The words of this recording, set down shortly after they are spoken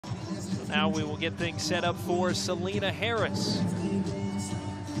Now we will get things set up for Selena Harris.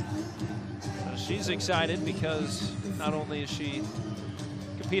 She's excited because not only is she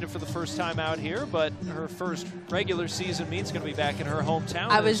competing for the first time out here, but her first regular season meet's going to be back in her hometown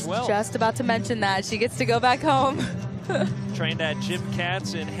as well. I was just about to mention that. She gets to go back home. Trained at Gym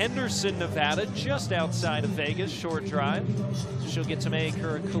Cats in Henderson, Nevada, just outside of Vegas, short drive. So she'll get to make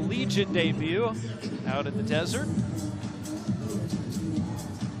her collegiate debut out in the desert.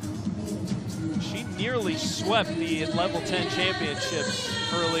 She nearly swept the Level 10 championships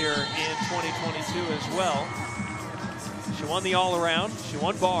earlier in 2022 as well. She won the all-around, she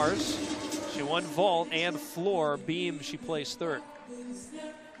won bars, she won vault and floor. Beam, she placed third.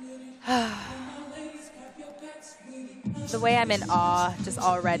 The way I'm in awe just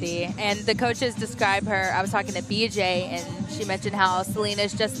already. And the coaches describe her, I was talking to BJ, and she mentioned how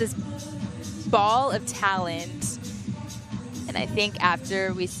Selena's just this ball of talent. And I think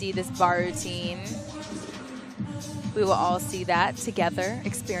after we see this bar routine, we will all see that together,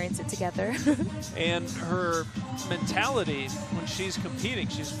 experience it together. And her mentality when she's competing,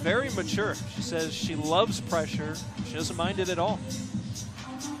 she's very mature. She says she loves pressure. She doesn't mind it at all.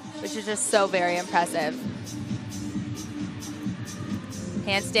 Which is just so very impressive.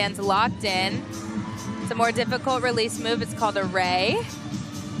 Handstands locked in. It's a more difficult release move. It's called a ray.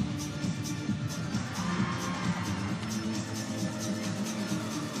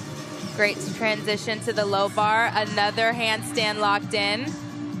 Great transition to the low bar. Another handstand locked in.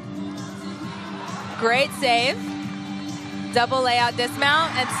 Great save. Double layout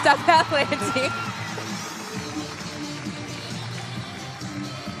dismount and stuck that landing.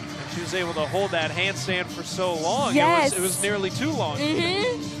 And she was able to hold that handstand for so long. Yes. It was nearly too long.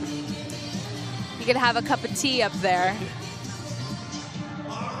 Mm-hmm. You could have a cup of tea up there.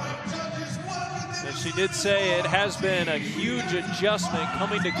 And she did say it has been a huge adjustment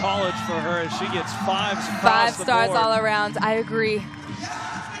coming to college for her as she gets fives across Five the stars board. all around. I agree.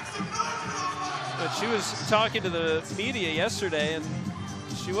 But she was talking to the media yesterday, and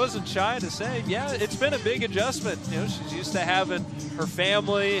she wasn't shy to say, yeah, it's been a big adjustment. You know, she's used to having her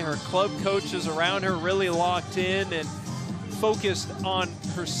family, her club coaches around her really locked in and focused on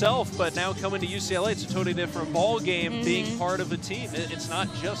herself, but now coming to UCLA, it's a totally different ball game being part of a team. It's not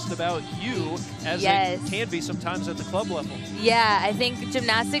just about you as it can be sometimes at the club level. Yeah, I think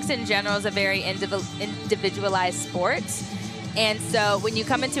gymnastics in general is a very individualized sport. And so when you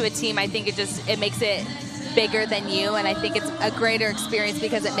come into a team, I think it makes it bigger than you, and I think it's a greater experience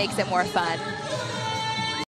because it makes it more fun.